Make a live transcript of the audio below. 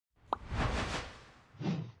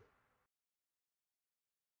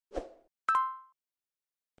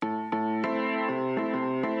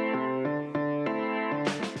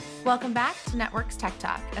Welcome back to Networks Tech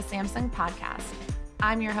Talk, a Samsung podcast.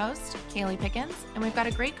 I'm your host, Kaylee Pickens, and we've got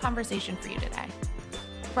a great conversation for you today.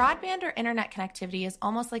 Broadband or internet connectivity is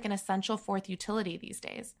almost like an essential fourth utility these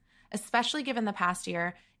days. Especially given the past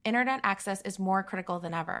year, internet access is more critical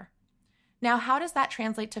than ever. Now, how does that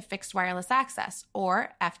translate to fixed wireless access,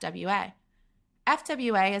 or FWA?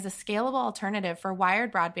 FWA is a scalable alternative for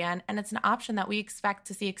wired broadband, and it's an option that we expect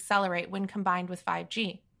to see accelerate when combined with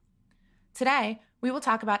 5G. Today, we will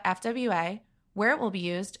talk about FWA, where it will be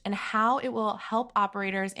used, and how it will help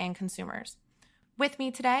operators and consumers. With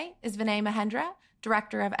me today is Vinay Mahendra,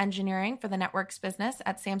 Director of Engineering for the Networks business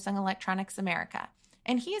at Samsung Electronics America,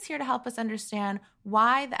 and he is here to help us understand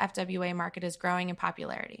why the FWA market is growing in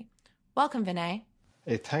popularity. Welcome, Vinay.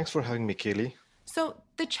 Hey, thanks for having me, Kaylee. So,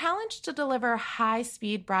 the challenge to deliver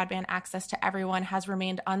high-speed broadband access to everyone has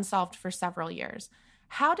remained unsolved for several years.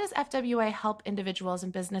 How does FWA help individuals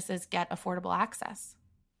and businesses get affordable access?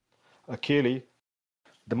 Kaylee,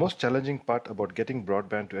 the most challenging part about getting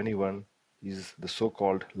broadband to anyone is the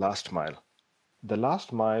so-called last mile. The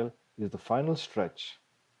last mile is the final stretch,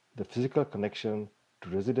 the physical connection to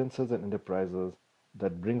residences and enterprises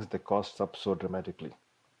that brings the costs up so dramatically.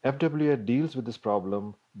 FWA deals with this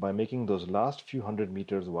problem by making those last few hundred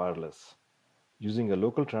meters wireless, using a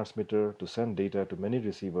local transmitter to send data to many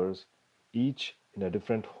receivers, each in a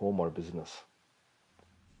different home or business.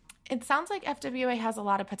 It sounds like FWA has a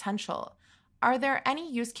lot of potential. Are there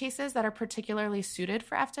any use cases that are particularly suited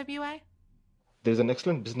for FWA? There is an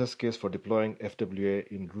excellent business case for deploying FWA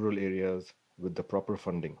in rural areas with the proper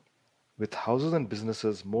funding. With houses and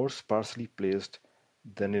businesses more sparsely placed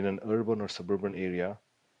than in an urban or suburban area,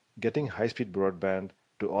 getting high-speed broadband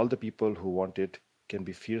to all the people who want it can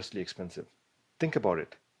be fiercely expensive. Think about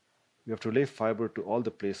it. We have to lay fiber to all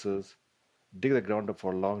the places, dig the ground up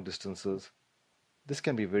for long distances. This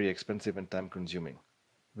can be very expensive and time-consuming.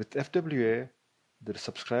 With FWA, the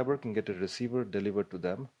subscriber can get a receiver delivered to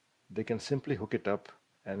them. They can simply hook it up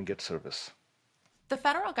and get service. The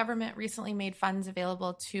federal government recently made funds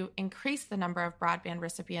available to increase the number of broadband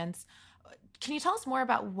recipients. Can you tell us more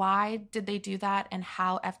about why did they do that and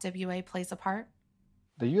how FWA plays a part?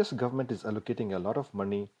 The US government is allocating a lot of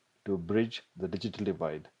money to bridge the digital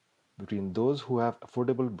divide between those who have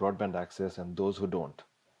affordable broadband access and those who don't.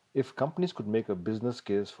 If companies could make a business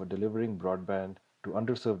case for delivering broadband to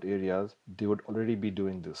underserved areas, they would already be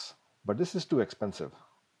doing this. But this is too expensive.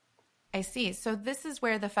 I see. So this is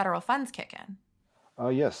where the federal funds kick in.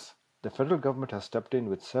 Yes, the federal government has stepped in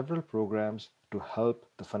with several programs to help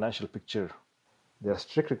the financial picture. There are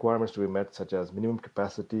strict requirements to be met, such as minimum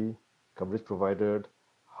capacity, coverage provided,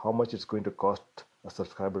 how much it's going to cost a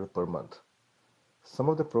subscriber per month. Some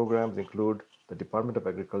of the programs include the Department of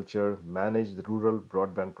Agriculture manage the Rural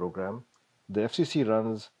Broadband Program. The FCC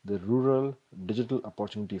runs the Rural Digital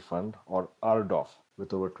Opportunity Fund, or RDOF,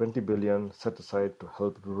 with over $20 billion set aside to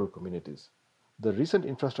help rural communities. The recent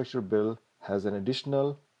infrastructure bill has an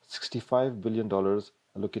additional $65 billion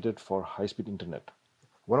allocated for high-speed internet.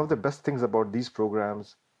 One of the best things about these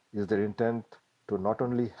programs is their intent to not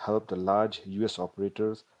only help the large US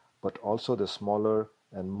operators, but also the smaller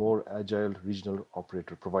and more agile regional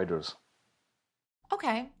operator providers.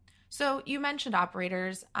 Okay, so you mentioned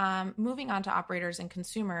operators. Moving on to operators and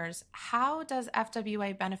consumers, how does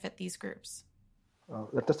FWA benefit these groups?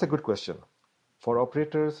 That's a good question. For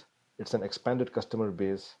operators, it's an expanded customer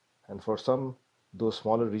base, and for some, those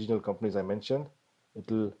smaller regional companies I mentioned,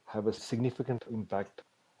 it will have a significant impact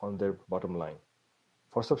on their bottom line.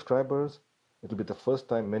 For subscribers, it will be the first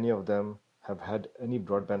time many of them have had any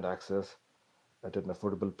broadband access at an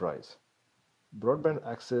affordable price. Broadband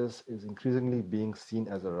access is increasingly being seen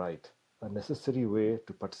as a right, a necessary way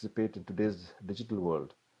to participate in today's digital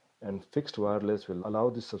world, and fixed wireless will allow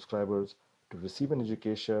these subscribers to receive an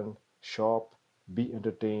education, shop, be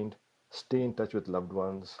entertained, stay in touch with loved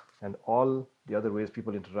ones, and all the other ways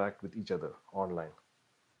people interact with each other online.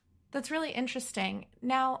 That's really interesting.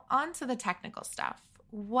 Now, on to the technical stuff.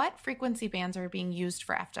 What frequency bands are being used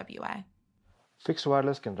for FWA? Fixed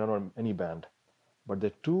wireless can run on any band, but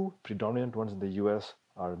the two predominant ones in the US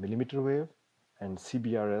are millimeter wave and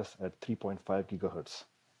CBRS at 3.5 gigahertz.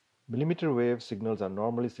 Millimeter wave signals are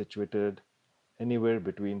normally situated anywhere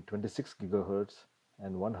between 26 gigahertz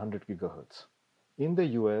and 100 gigahertz. In the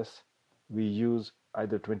US, we use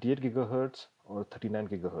either 28 gigahertz or 39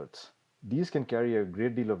 gigahertz. These can carry a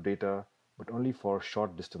great deal of data, but only for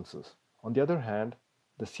short distances. On the other hand,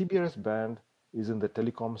 the CBRS band is in the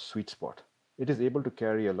telecom sweet spot. It is able to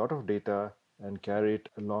carry a lot of data and carry it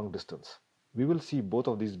a long distance. We will see both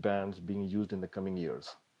of these bands being used in the coming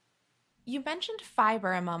years. You mentioned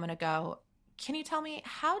fiber a moment ago. Can you tell me,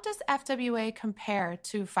 how does FWA compare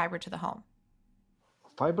to fiber to the home?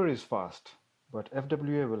 Fiber is fast, but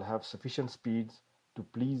FWA will have sufficient speeds to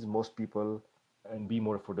please most people and be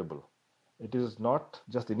more affordable. It is not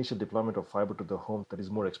just the initial deployment of fiber to the home that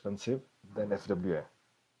is more expensive than FWA.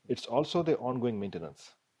 It's also the ongoing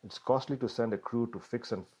maintenance. It's costly to send a crew to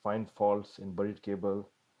fix and find faults in buried cable,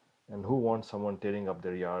 and who wants someone tearing up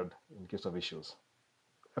their yard in case of issues?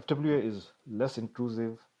 FWA is less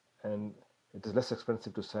intrusive, and it is less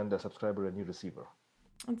expensive to send a subscriber a new receiver.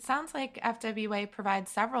 It sounds like FWA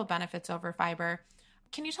provides several benefits over fiber.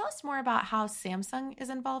 Can you tell us more about how Samsung is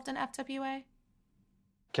involved in FWA?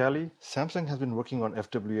 Callie, Samsung has been working on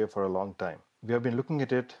FWA for a long time. We have been looking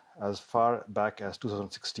at it as far back as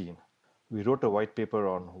 2016. We wrote a white paper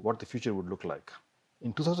on what the future would look like.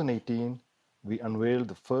 In 2018, we unveiled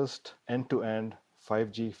the first end-to-end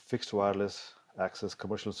 5G fixed wireless access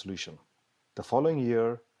commercial solution. The following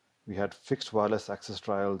year, we had fixed wireless access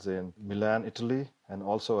trials in Milan, Italy, and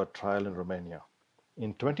also a trial in Romania.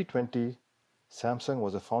 In 2020, Samsung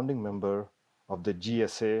was a founding member of the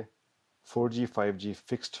GSA 4G 5G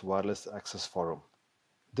Fixed Wireless Access Forum.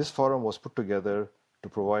 This forum was put together to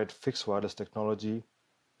provide fixed wireless technology,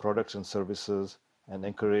 products and services, and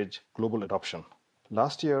encourage global adoption.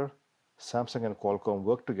 Last year, Samsung and Qualcomm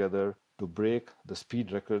worked together to break the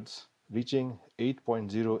speed records, reaching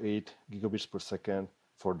 8.08 gigabits per second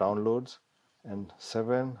for downloads and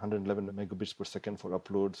 711 megabits per second for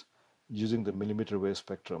uploads using the millimeter wave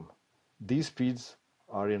spectrum. These speeds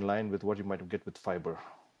are in line with what you might get with fiber.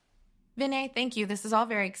 Vinay, thank you. This is all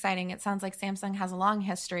very exciting. It sounds like Samsung has a long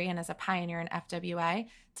history and is a pioneer in FWA.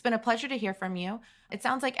 It's been a pleasure to hear from you. It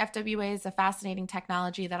sounds like FWA is a fascinating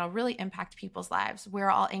technology that'll really impact people's lives.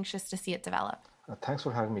 We're all anxious to see it develop. Thanks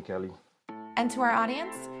for having me, Callie. And to our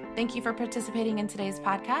audience, thank you for participating in today's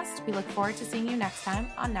podcast. We look forward to seeing you next time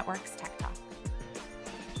on Networks Tech Talk.